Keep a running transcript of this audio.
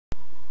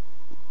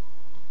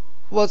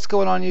What's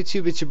going on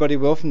YouTube? It's your buddy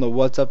Will from the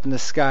What's Up in the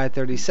Sky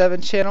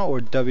 37 channel,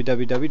 or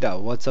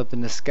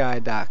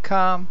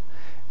www.whatsupinthesky.com,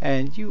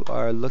 and you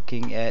are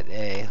looking at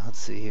a, let's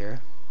see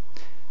here,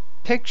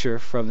 picture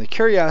from the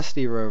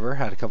Curiosity rover.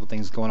 Had a couple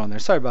things going on there,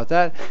 sorry about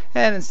that,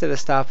 and instead of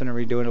stopping and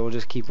redoing it, we'll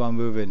just keep on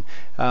moving.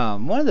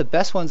 One of the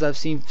best ones I've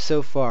seen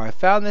so far. I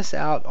found this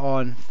out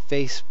on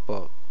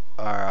Facebook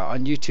or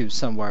on YouTube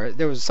somewhere.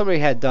 There was somebody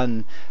had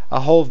done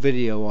a whole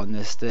video on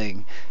this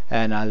thing,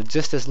 and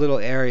just this little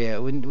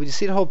area. When you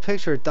see the whole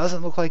picture, it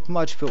doesn't look like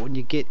much, but when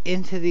you get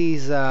into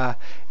these the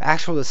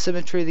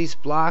symmetry of these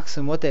blocks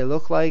and what they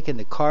look like and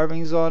the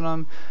carvings on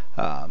them,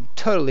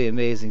 totally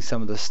amazing.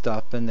 Some of the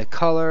stuff and the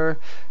color.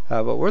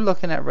 What we're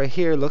looking at right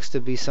here looks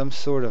to be some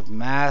sort of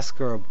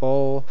mask or a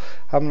bowl.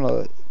 I'm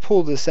gonna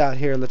pull this out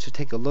here and let you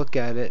take a look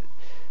at it.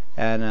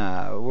 And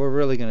we're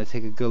really going to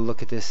take a good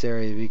look at this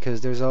area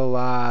because there's a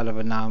lot of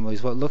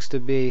anomalies. What looks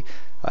to be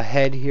a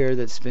head here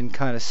that's been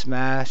kind of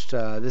smashed.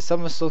 This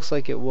almost looks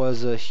like it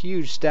was a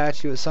huge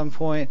statue at some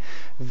point.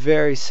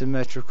 Very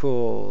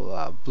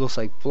symmetrical. Looks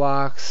like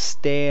blocks,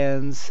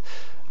 stands.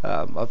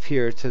 Up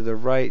here to the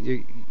right,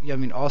 I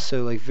mean,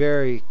 also like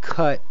very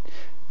cut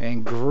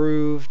and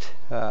grooved.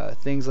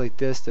 Things like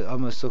this that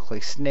almost look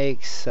like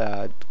snakes,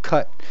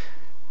 cut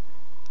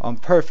on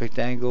perfect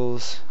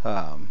angles.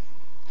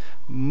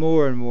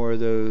 More and more of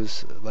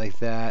those like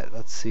that.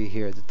 Let's see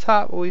here at the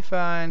top what we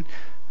find.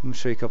 I'm going to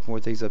show you a couple more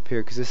things up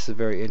here because this is a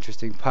very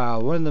interesting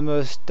pile. One of the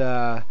most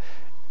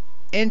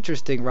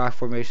interesting rock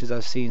formations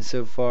I've seen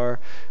so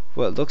far.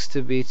 What looks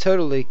to be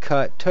totally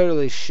cut,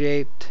 totally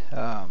shaped,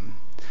 down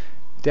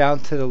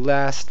to the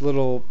last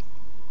little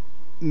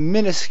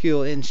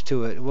minuscule inch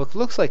to it. What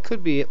looks like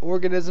could be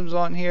organisms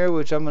on here,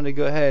 which I'm going to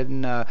go ahead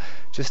and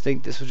just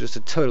think this was just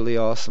a totally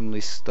awesomely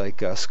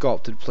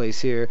sculpted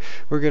place here.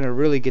 We're going to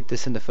really get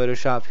this into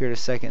Photoshop here in a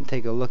second and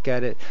take a look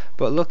at it,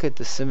 but look at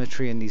the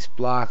symmetry in these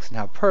blocks and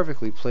how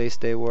perfectly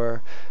placed they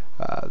were.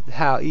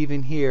 How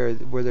even here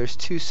where there's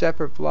two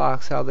separate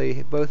blocks, how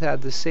they both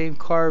have the same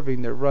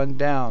carving that run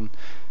down.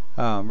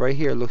 Right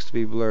here looks to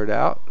be blurred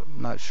out.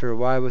 I'm not sure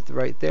why, but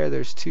right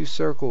there's two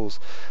circles.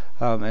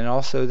 And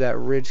also that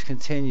ridge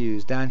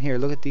continues down here.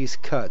 Look at these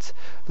cuts.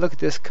 Look at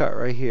this cut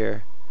right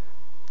here.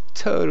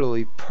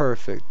 Totally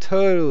perfect,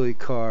 totally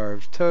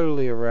carved,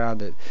 totally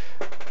around it.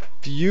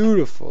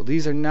 Beautiful.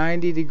 These are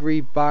 90-degree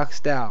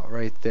boxed out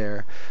right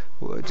there.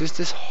 Just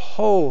this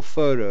whole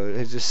photo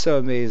is just so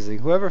amazing.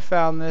 Whoever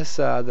found this,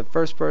 the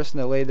first person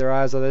that laid their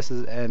eyes on this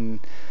and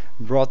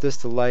brought this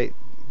to light,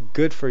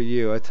 good for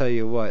you. I tell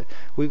you what,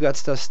 we've got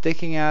stuff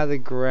sticking out of the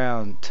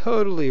ground,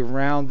 totally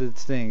rounded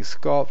things,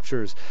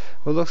 sculptures.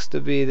 What looks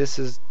to be, this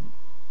is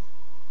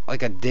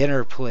like a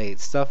dinner plate,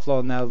 stuff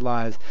along those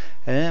lines.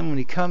 And then when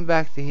you come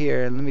back to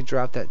here, and let me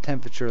drop that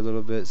temperature a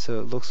little bit so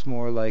it looks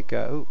more like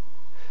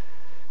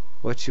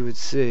what you would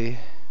see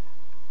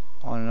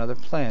on another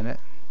planet.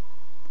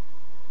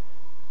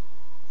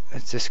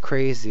 It's just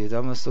crazy. It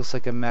almost looks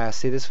like a mask.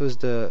 See, this was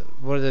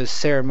one of those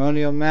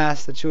ceremonial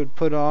masks that you would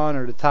put on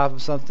or the top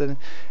of something.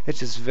 It's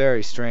just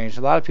very strange.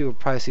 A lot of people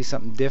probably see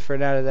something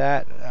different out of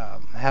that,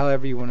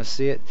 however you want to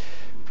see it.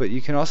 But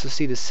you can also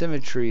see the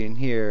symmetry in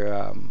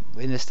here,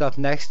 in the stuff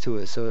next to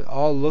it. So it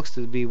all looks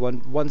to be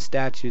one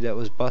statue that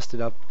was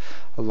busted up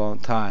a long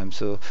time.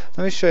 So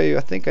let me show you.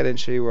 I think I didn't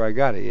show you where I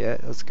got it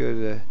yet. Let's go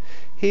to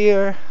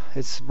here.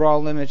 It's raw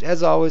image.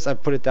 As always, I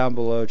put it down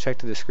below. Check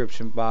the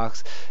description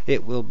box.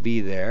 It will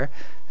be there.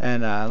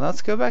 And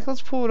let's go back.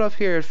 Let's pull it up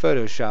here at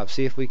Photoshop.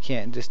 See if we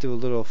can't just do a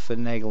little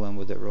finagling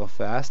with it real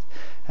fast.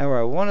 And where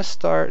I want to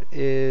start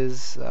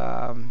is,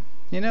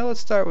 let's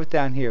start with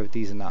down here with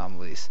these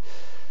anomalies.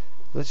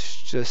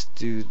 Let's just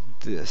do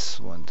this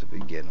one to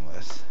begin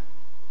with.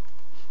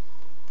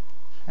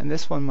 And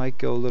this one might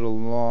go a little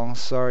long.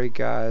 Sorry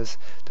guys.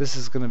 This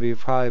is going to be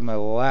probably my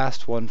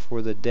last one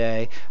for the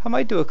day. I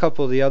might do a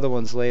couple of the other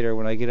ones later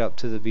when I get up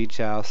to the beach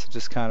house.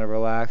 Just kind of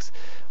relax.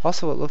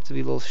 Also, what looked to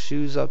be little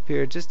shoes up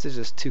here. Is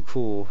just too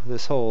cool.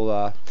 This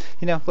whole,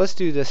 let's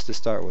do this to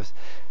start with.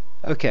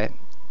 Okay.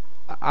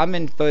 I'm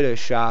in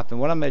Photoshop, and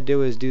what I'm going to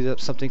do is do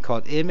something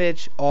called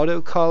image,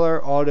 auto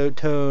color, auto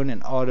tone,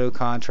 and auto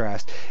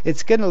contrast.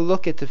 It's going to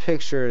look at the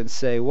picture and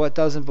say what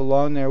doesn't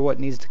belong there,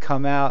 what needs to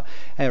come out,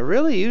 and it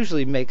really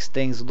usually makes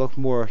things look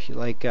more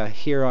like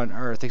here on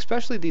Earth,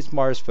 especially these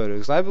Mars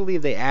photos. I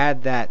believe they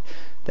add that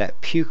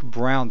puke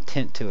brown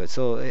tint to it.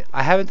 So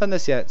I haven't done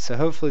this yet, so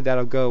hopefully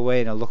that'll go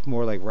away and it'll look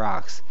more like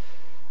rocks.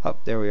 Oh,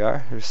 there we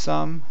are. There's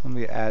some. Let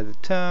me add the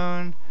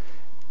tone,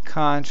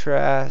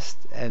 contrast,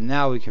 and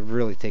now we can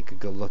really take a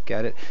good look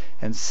at it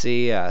and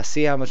see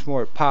how much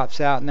more it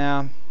pops out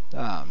now.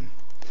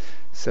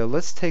 So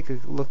let's take a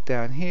look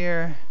down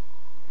here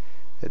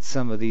at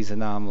some of these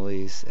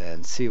anomalies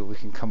and see what we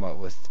can come up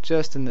with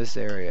just in this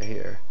area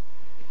here.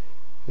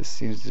 This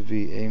seems to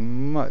be a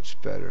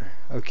much better.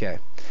 Okay,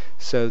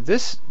 so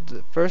this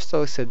first,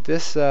 like I said,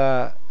 this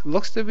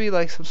looks to be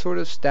like some sort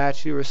of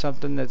statue or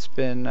something that's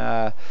been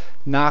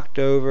knocked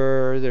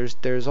over.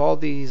 There's all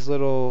these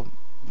little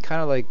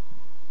kind of like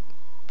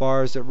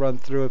bars that run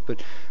through it.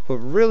 But what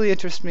really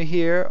interests me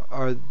here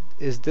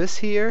is this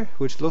here,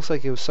 which looks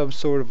like it was some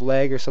sort of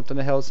leg or something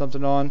that held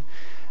something on.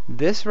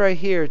 This right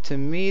here, to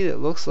me, it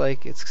looks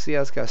like see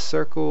how it's got a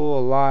circle,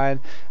 a line.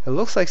 It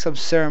looks like some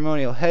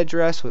ceremonial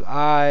headdress with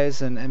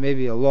eyes and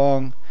maybe a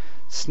long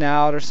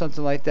snout or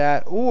something like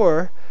that,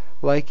 or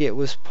like it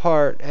was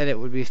part and it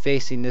would be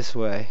facing this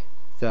way,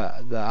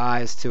 the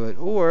eyes to it,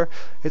 or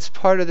it's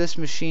part of this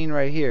machine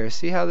right here.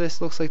 See how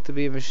this looks like to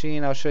be a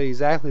machine? I'll show you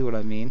exactly what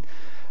I mean.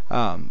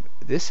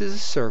 This is a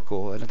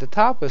circle, and at the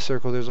top of the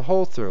circle there's a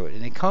hole through it,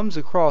 and it comes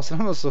across. It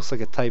almost looks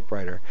like a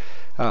typewriter.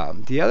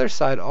 The other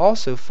side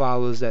also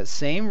follows that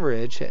same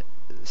ridge.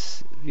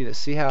 You know,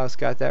 see how it's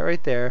got that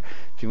right there.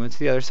 If you went to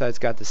the other side, it's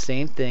got the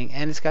same thing,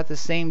 and it's got the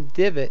same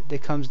divot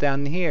that comes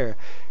down here,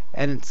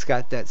 and it's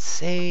got that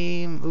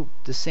same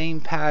the same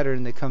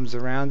pattern that comes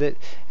around it,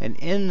 and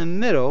in the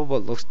middle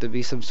what looks to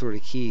be some sort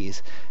of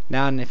keys.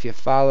 Now, and if you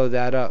follow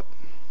that up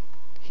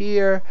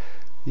here,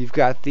 you've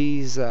got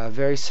these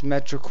very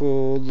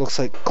symmetrical, looks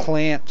like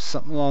clamps,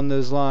 something along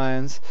those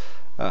lines.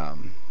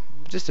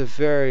 Just a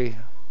very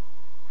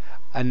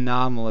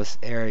anomalous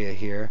area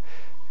here.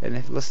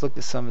 And let's look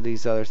at some of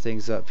these other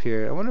things up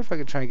here. I wonder if I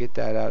could try and get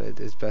that out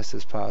as best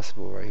as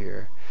possible right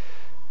here.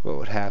 What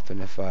would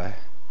happen if I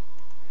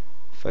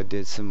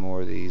did some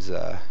more of these,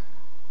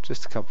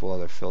 just a couple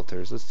other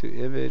filters. Let's do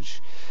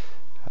image,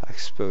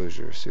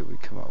 exposure, see what we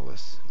come up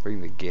with.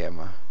 Bring the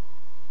gamma.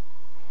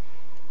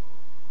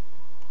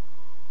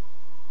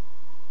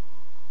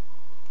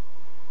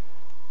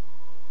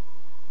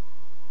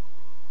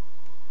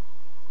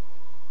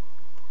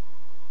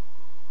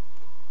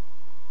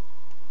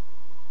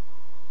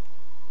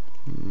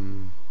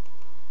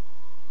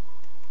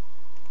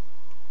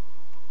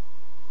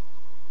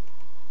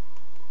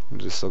 I'm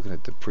just looking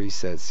at the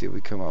presets, see what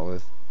we come up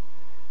with.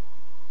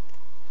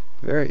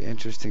 Very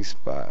interesting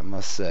spot, I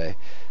must say.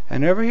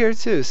 And over here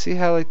too, see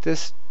how like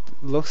this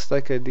looks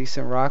like a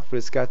decent rock, but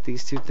it's got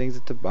these two things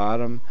at the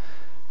bottom.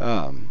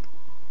 A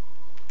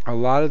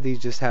lot of these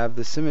just have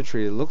the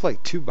symmetry. It look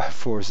like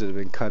 2x4s that have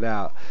been cut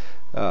out.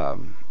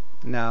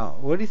 Now,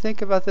 what do you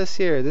think about this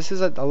here? This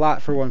is a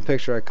lot for one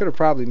picture. I could have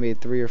probably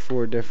made 3 or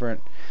 4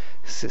 different.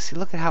 See,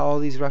 look at how all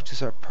these rocks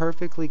just are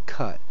perfectly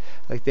cut.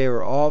 Like they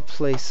were all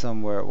placed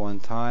somewhere at one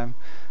time.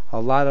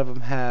 A lot of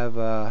them have,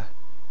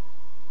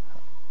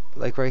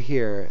 like right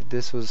here,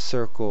 this was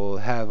circle,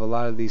 have a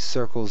lot of these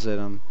circles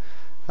in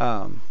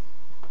them.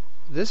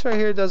 This right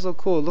here does look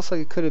cool. It looks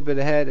like it could have been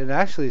a head, and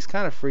actually it's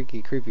kind of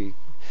freaky, creepy.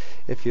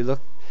 If you look,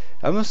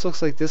 it almost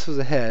looks like this was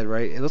a head,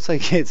 right? It looks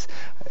like it's,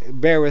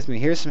 bear with me,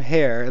 here's some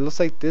hair. It looks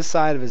like this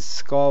side of his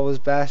skull was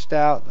bashed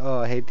out. Oh,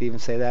 I hate to even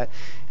say that.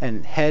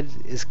 And head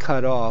is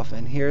cut off,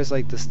 and here's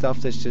like the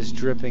stuff that's just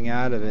dripping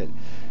out of it.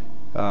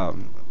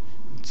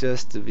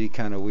 Just to be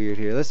kind of weird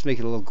here. Let's make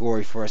it a little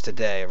gory for us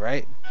today,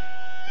 right?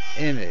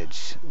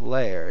 Image,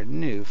 layer,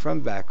 new,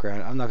 from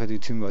background. I'm not going to do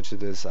too much of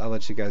this. I'll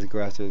let you guys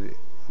go after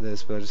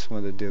this, but I just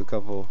wanted to do a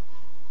couple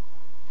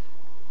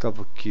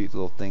cute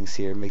little things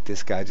here. Make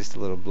this guy just a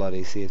little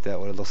bloody. See if that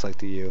what it looks like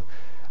to you.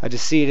 I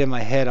just see it in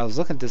my head. I was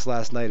looking at this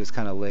last night. It was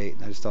kind of late,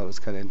 and I just thought it was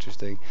kind of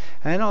interesting.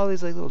 And all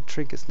these like little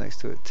trinkets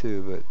next to it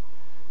too. But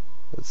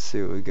let's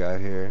see what we got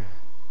here.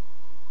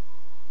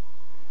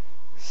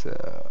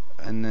 So,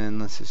 and then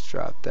let's just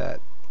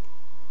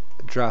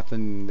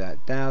dropping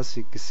that down so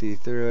you can see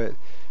through it.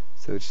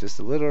 So it's just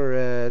a little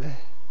red.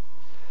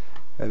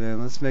 And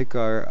then let's make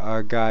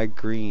our guy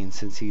green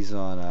since he's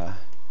on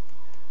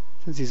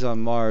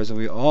Mars, and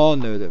we all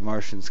know that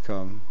Martians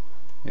come.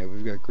 Yeah,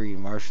 we've got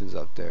green Martians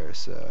up there,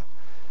 so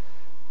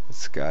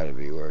that's got to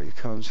be where he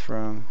comes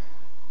from.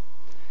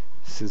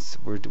 Since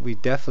we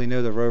definitely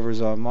know the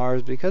rover's on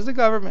Mars because the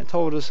government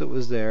told us it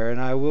was there, and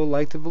I will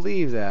like to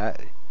believe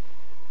that.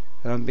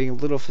 And I'm being a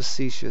little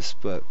facetious,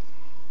 but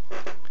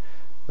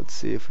let's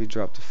see if we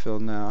drop the fill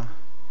now.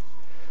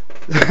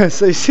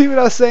 So you see what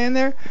I was saying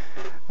there?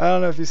 I don't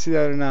know if you see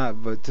that or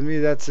not, but to me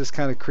that's just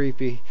kind of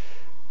creepy.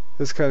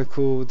 That's kind of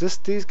cool.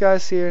 Just these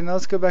guys here. Now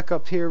let's go back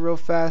up here real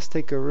fast.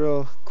 Take a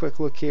real quick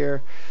look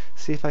here.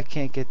 See if I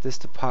can't get this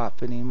to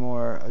pop any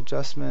more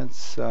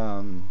adjustments.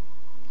 You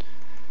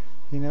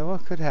know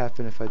what could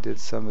happen if I did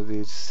some of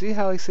these? See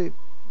how I say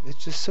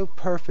it's just so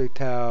perfect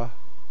how.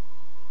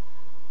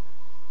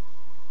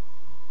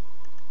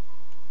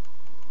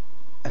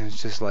 And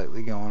it's just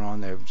lightly going on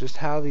there. Just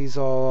how these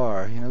all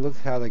are. You know, look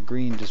how the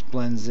green just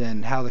blends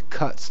in. How the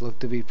cuts look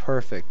to be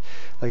perfect.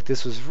 Like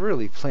this was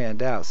really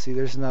planned out. See,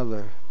 there's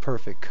another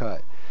perfect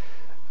cut.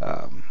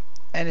 And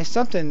it's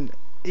something,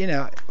 you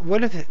know,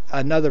 what if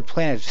another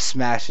planet just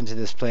smashed into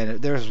this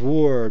planet? There's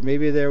war.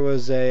 Maybe there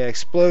was a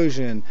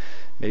explosion.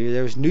 Maybe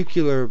there was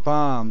nuclear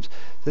bombs.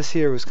 This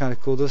here was kind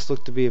of cool. This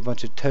looked to be a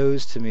bunch of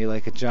toes to me,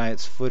 like a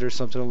giant's foot or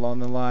something along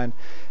the line.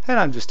 And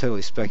I'm just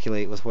totally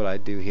speculating with what I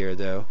do here,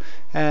 though.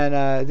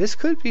 And this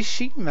could be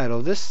sheet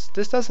metal. This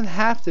doesn't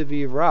have to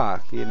be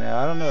rock. You know,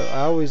 I don't know. I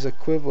always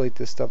equivalent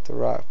this stuff to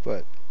rock,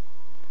 but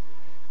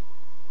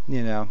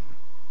you know,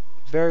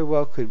 very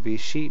well could be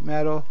sheet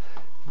metal.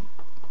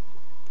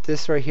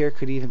 This right here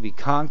could even be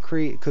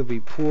concrete. It could be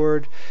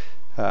poured.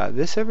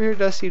 This over here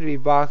does seem to be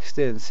boxed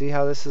in. See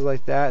how this is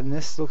like that, and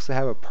this looks to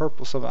have a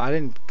purple something. I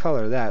didn't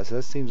color that, so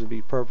that seems to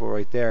be purple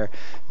right there.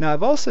 Now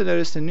I've also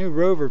noticed the new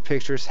Rover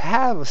pictures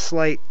have a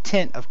slight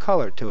tint of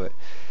color to it.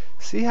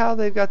 See how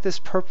they've got this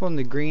purple and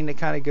the green that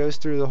kind of goes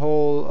through the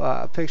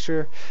whole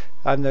picture?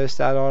 I've noticed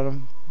that on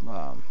them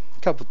a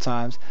couple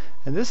times.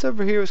 And this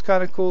over here was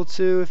kind of cool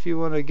too if you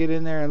want to get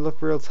in there and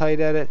look real tight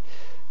at it.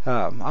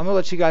 I'm going to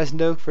let you guys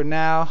know for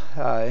now.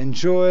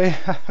 Enjoy.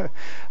 I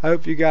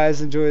hope you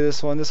guys enjoy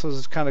this one. This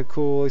was kind of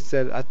cool. Like I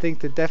said, I think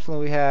that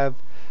definitely we have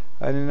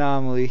an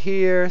anomaly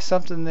here,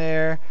 something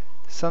there,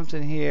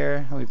 something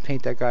here. Let me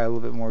paint that guy a little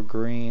bit more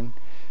green.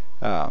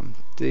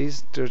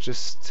 These are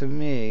just, to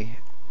me,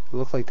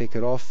 look like they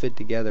could all fit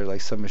together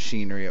like some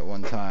machinery at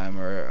one time,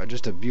 or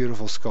just a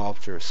beautiful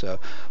sculpture.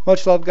 So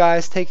much love,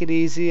 guys. Take it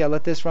easy. I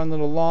let this run a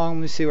little long.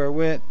 Let me see where it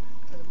went.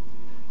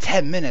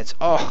 10 minutes.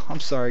 Oh,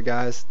 I'm sorry,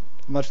 guys.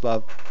 Much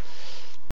love.